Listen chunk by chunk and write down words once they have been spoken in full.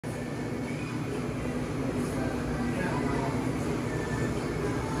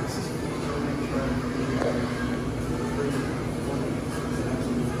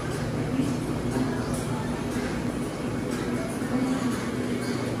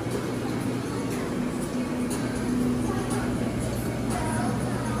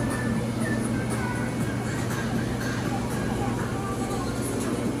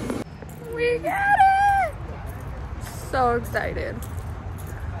so excited.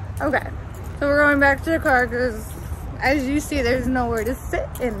 Okay, so we're going back to the car because as you see, there's nowhere to sit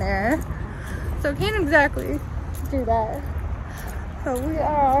in there. So can't exactly do that. So we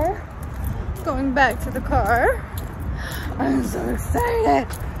are going back to the car. I'm so excited.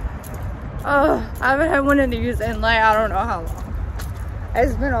 Oh, I haven't had one of these in like, I don't know how long.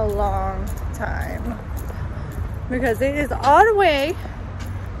 It's been a long time. Because it is all the way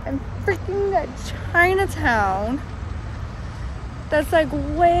in freaking Chinatown. That's like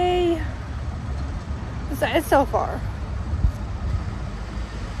way, it's so far.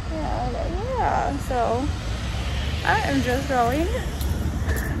 Yeah, so I am just going.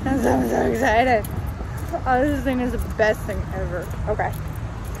 I'm so excited. Oh, this thing is the best thing ever. Okay,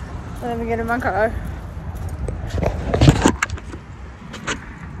 let me get in my car.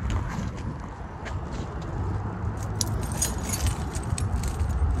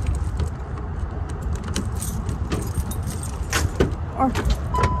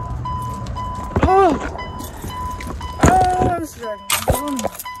 Oh, I'm struggling.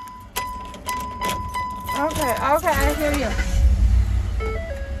 Okay, I hear you.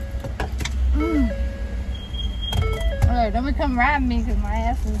 Alright, don't come right at me because my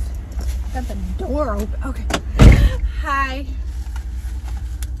ass has got the door open. Okay. Hi.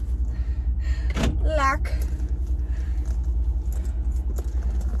 Lock.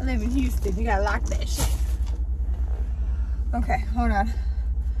 I live in Houston. You gotta lock that shit. Okay, hold on.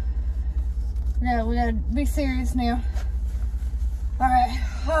 No, we gotta be serious now. Alright.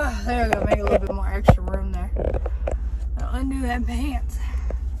 Oh, there we go. Make a little bit more extra room there. I'll undo that pants.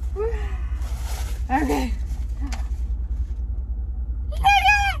 Okay.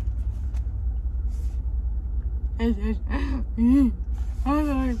 I'm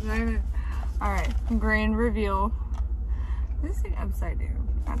so excited. Alright, grand reveal. Is this thing upside down?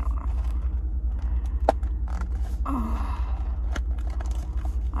 I don't know. Oh.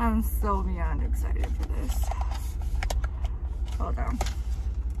 I'm so beyond excited for this. Hold on.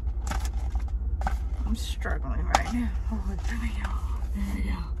 I'm struggling right now. Oh, there we go. There we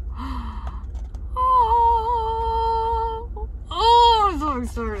go. Oh, I'm so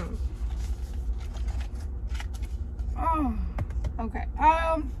excited. Oh, okay.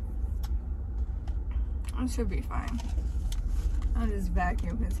 It should be fine. I'll just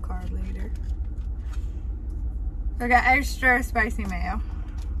vacuum his car later. I got extra spicy mayo.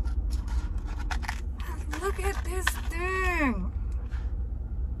 Look at this thing.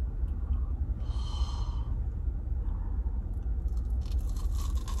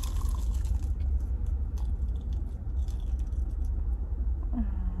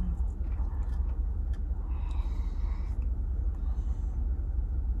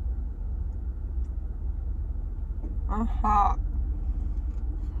 Hot.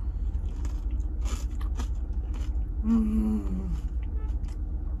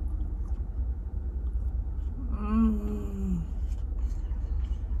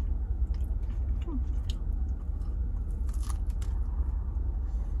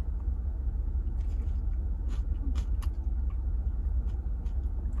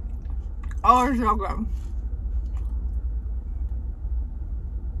 Oh, it's so good.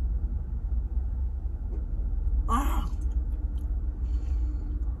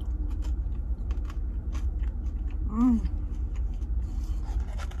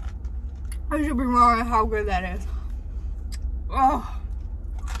 I should be wrong at how good that is. Oh,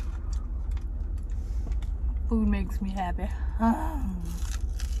 food makes me happy.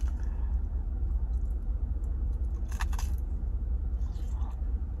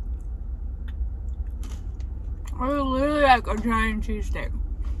 It's literally like a giant cheesesteak.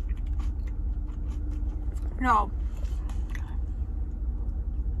 No.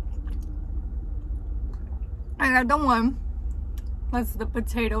 I got the one. That's the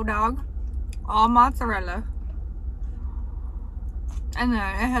potato dog. All mozzarella. And then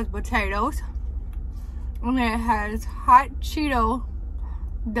it has potatoes. And then it has hot Cheeto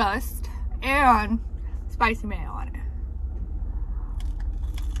dust and spicy mayo on it.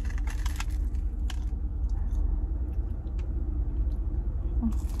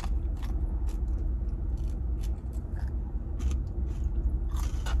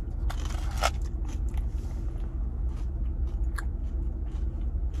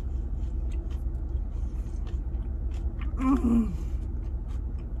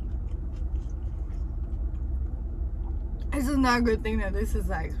 This is not a good thing that this is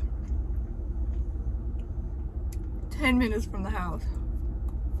like 10 minutes from the house.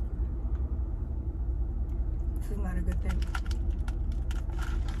 This is not a good thing.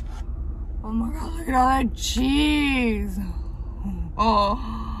 Oh my god, look at all that cheese.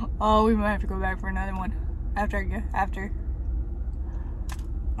 Oh, we might have to go back for another one after.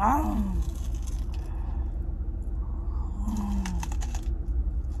 Oh.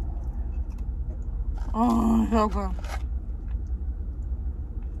 Oh, so good.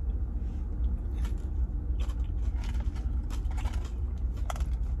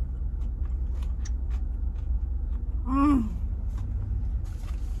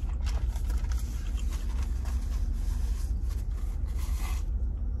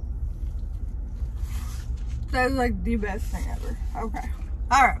 That's like the best thing ever. Okay.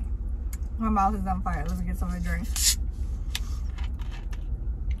 Alright. My mouth is on fire. Let's get something to drink.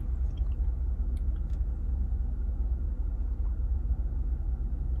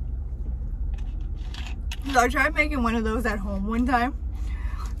 So I tried making one of those at home one time.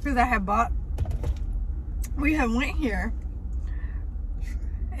 Because I had bought. We had went here.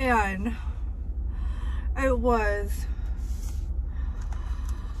 And it was,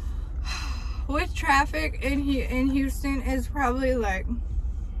 with traffic in Houston, is probably like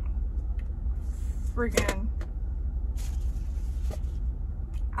freaking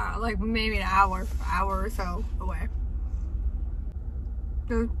like maybe an hour or so away.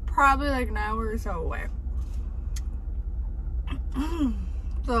 It was probably like an hour or so away.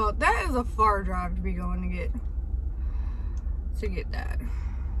 So that is a far drive to be going to get that.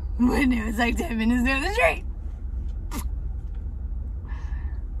 When it was like 10 minutes down the street.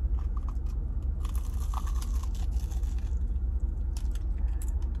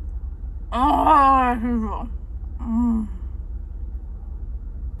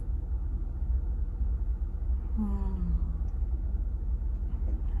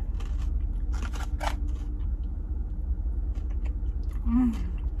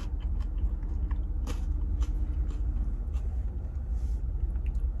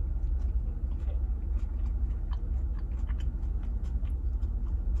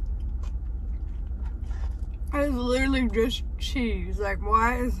 Oh, it's literally just cheese. Like,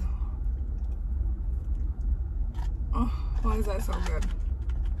 why is that so good?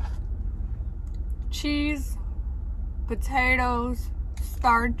 Cheese, potatoes,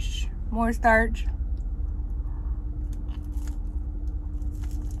 starch, more starch.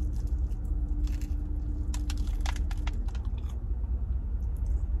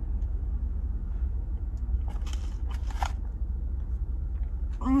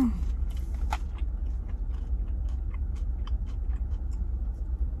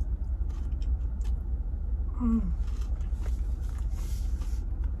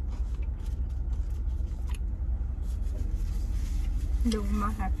 Doing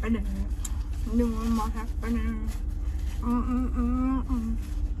my happening. Doing my happening. Oh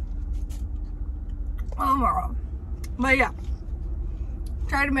my god. But yeah.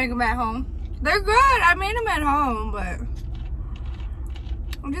 Try to make them at home. They're good. I made them at home, but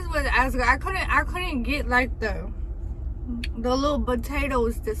this was as good. I couldn't get like the little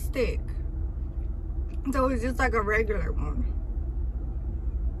potatoes to stick. So it's just like a regular one.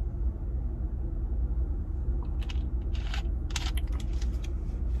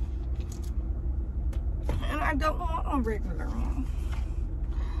 And I don't want a regular one.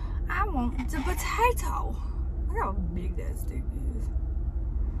 I want the potato. Look how big that stick is.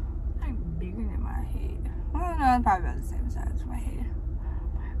 Like bigger than my head. Well, no, it's probably about the same size as my head.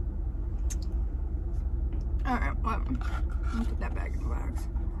 Alright, well, let me put that back in the box.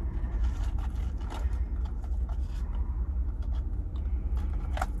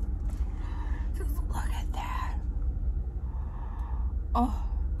 Oh,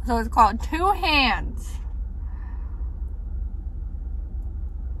 so it's called Two Hands.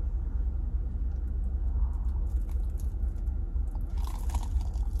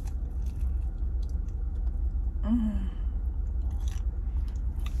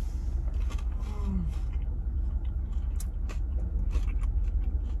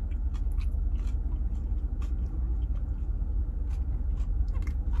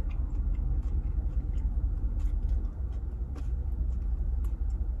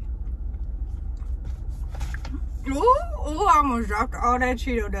 Ooh, I almost dropped all that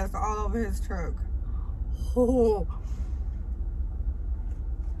Cheeto dust all over his truck. Oh,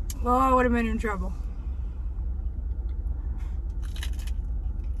 I would have been in trouble.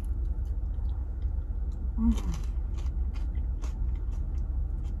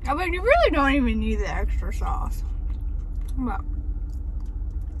 I mean, you really don't even need the extra sauce. But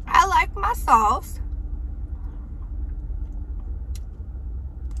I like my sauce.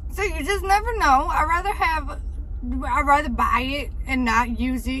 So you just never know. I'd rather buy it and not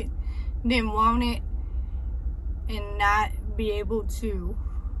use it than want it and not be able to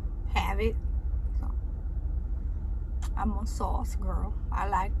have it. So, I'm a sauce girl. I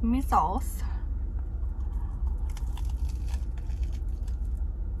like me sauce.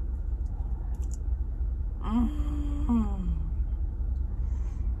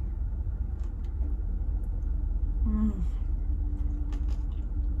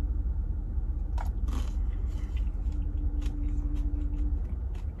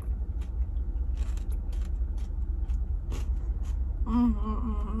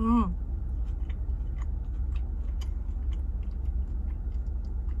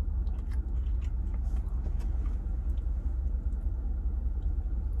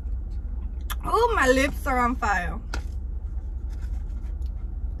 Oh, my lips are on fire.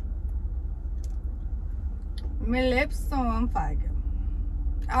 My lips are on fire.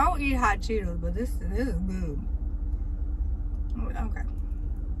 I don't eat hot Cheetos, but this is good. Okay.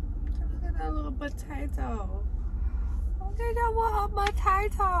 Look at that little potato. Look at that little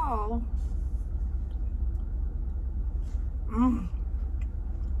potato.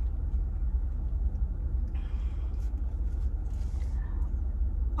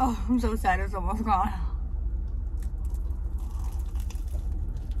 Oh, I'm so sad it's almost gone.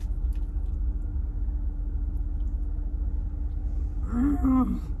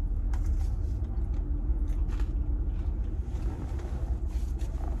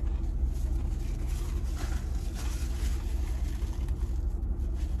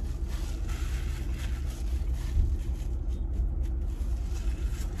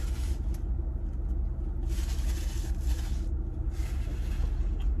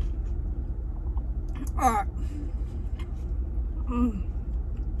 Alright.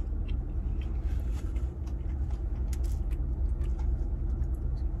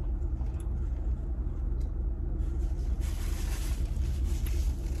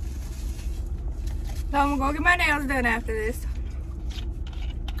 So I'm gonna go get my nails done after this.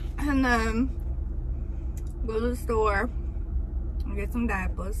 And then go to the store and get some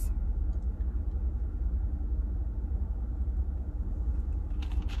diapers.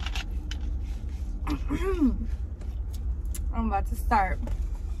 I'm about to start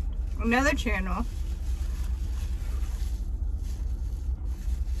another channel.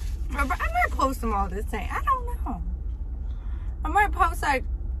 I might post them all the same. I don't know. I might post like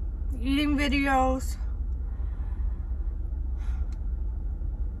eating videos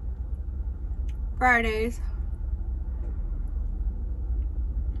Fridays,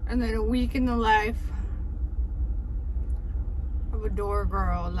 and then a week in the life of a door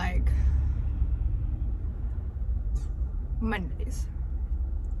girl like Mondays.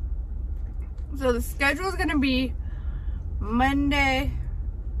 So the schedule is gonna be Monday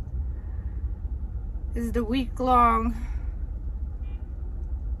is the week-long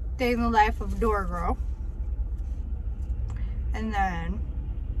day in the life of a door girl, and then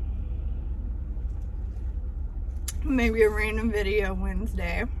maybe a random video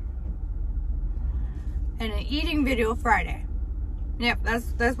Wednesday and an eating video Friday. Yep,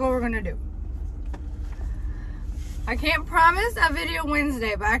 that's what we're gonna do. I can't promise a video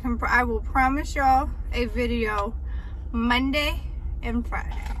Wednesday, but I will promise y'all a video Monday and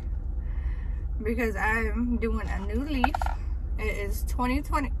Friday, because I'm doing a new leaf. It is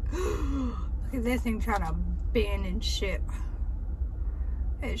 2020. Look at this thing trying to abandon ship.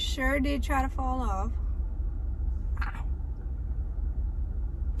 It sure did try to fall off. Ow.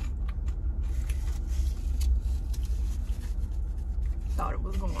 Thought it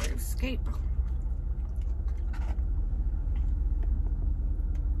was going to escape.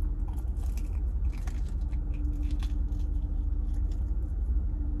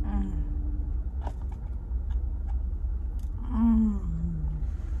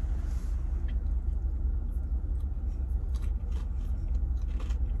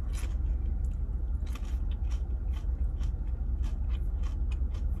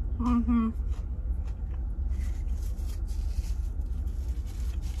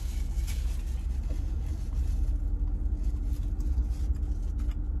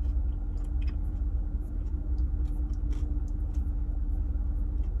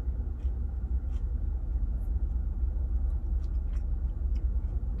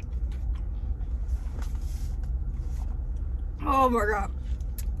 Oh my god.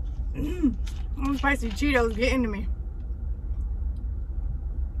 Those spicy Cheetos get into me.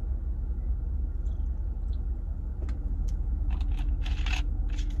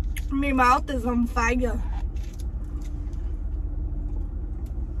 My mouth is on fire.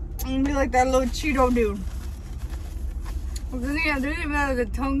 I'm gonna be like that little Cheeto dude. Doesn't he have the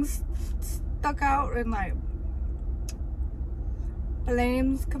tongue stuck out and like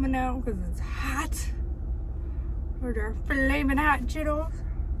flames coming out because it's hot? Or they're flaming hot Cheetos.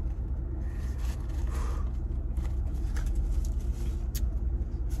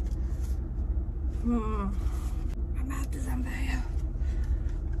 My mouth is on fire.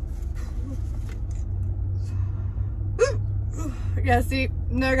 Yeah, see,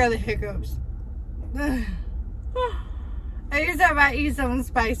 now I got the hiccups. Every time I eat something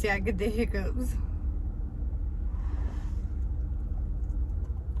spicy, I get the hiccups.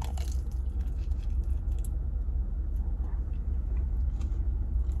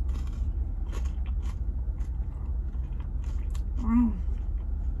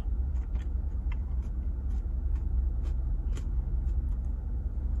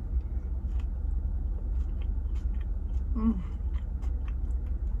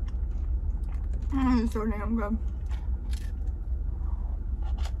 It's so damn good.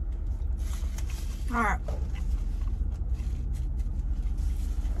 Alright.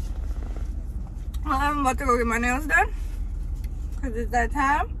 Well, I'm about to go get my nails done because it's that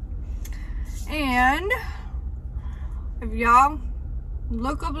time. And if y'all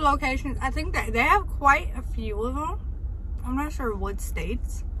look up locations, I think that they have quite a few of them. I'm not sure what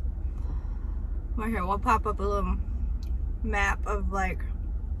states. Right here, we'll pop up a little map of like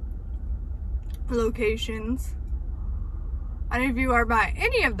locations. And if you are by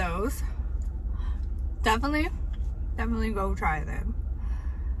any of those, definitely go try them.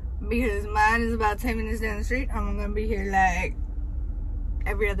 Because mine is about 10 minutes down the street. I'm gonna be here like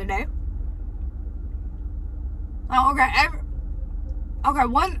every other day. Oh, okay,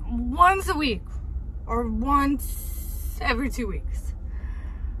 once a week or once every 2 weeks.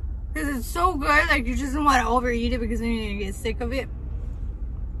 Because it's so good, like you just don't want to overeat it because then you're gonna get sick of it.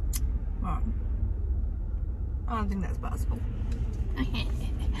 Well, I don't think that's possible.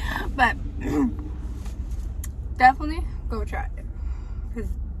 But definitely go try it. Because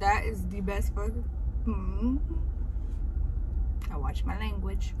that is the best fucking... I watch my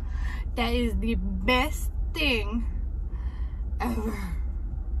language. That is the best thing ever.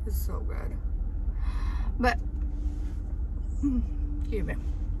 It's so good. But excuse me.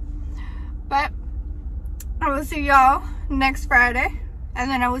 But I will see y'all next Friday, and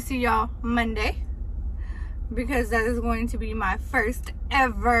then I will see y'all Monday, because that is going to be my first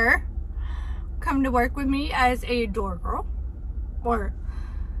ever come to work with me as a door girl, or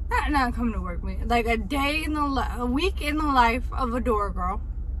not come to work with me, like a week in the life of a door girl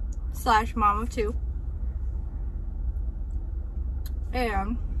 / mom of 2.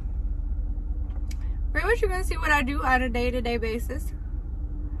 And pretty much you're gonna see what I do on a day-to-day basis.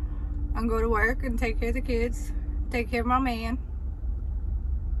 I go to work and take care of the kids, take care of my man,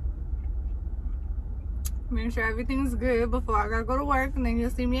 make sure everything's good before I gotta go to work, and then you'll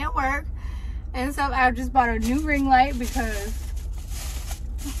see me at work. And so I just bought a new ring light because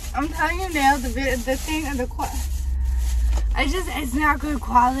I'm telling you now, it's not good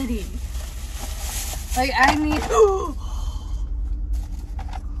quality. Like I need.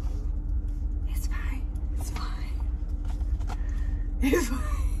 It's fine.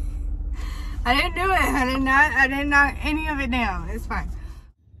 I didn't do it. I didn't knock any of it down. It's fine.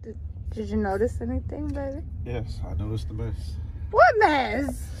 Did you notice anything, baby? Yes, I noticed the mess. What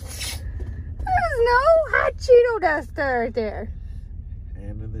mess? There's no hot Cheeto duster right there.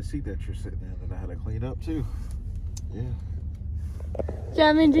 And in the seat that you're sitting in that I had to clean up too. Yeah.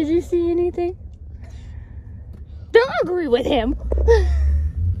 Jasmine, did you see anything? Don't agree with him.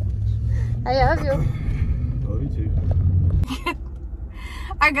 I love you. Love you too.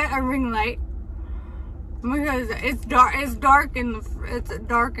 I got a ring light because it's dark. It's dark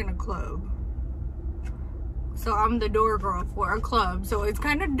in a club. So I'm the door girl for a club. So it's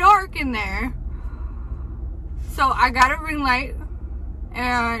kind of dark in there. So I got a ring light,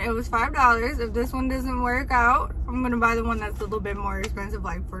 and it was $5. If this one doesn't work out, I'm gonna buy the one that's a little bit more expensive,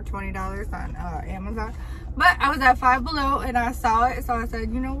 like for $20 on Amazon. But I was at Five Below and I saw it, so I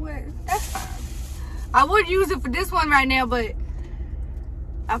said, you know what? That's fine. I would use it for this one right now, but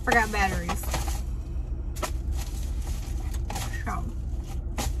I forgot batteries. So,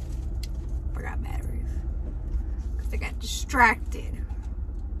 forgot batteries. Because I got distracted.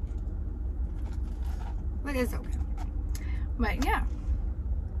 But it's okay. But yeah.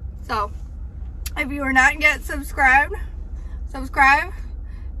 So, if you are not yet subscribed, subscribe.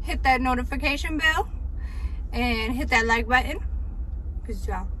 Hit that notification bell. And hit that like button. Because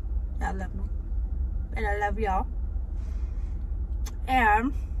y'all love me. And I love y'all.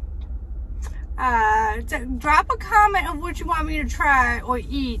 And drop a comment of what you want me to try or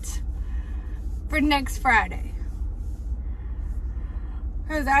eat for next Friday,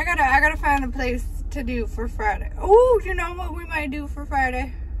 because I gotta find a place to do for Friday. Oh, you know what we might do for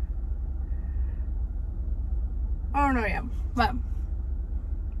Friday? I don't know yet, but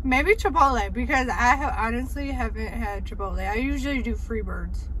maybe Chipotle, because I honestly haven't had Chipotle. I usually do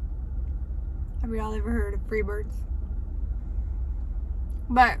Freebirds. Have y'all ever heard of Freebirds?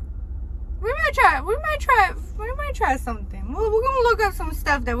 But We might try something. We're gonna look up some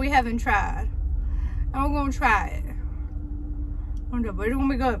stuff that we haven't tried. And we're gonna try it. But it's gonna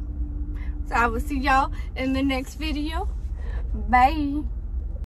be good. So I will see y'all in the next video. Bye.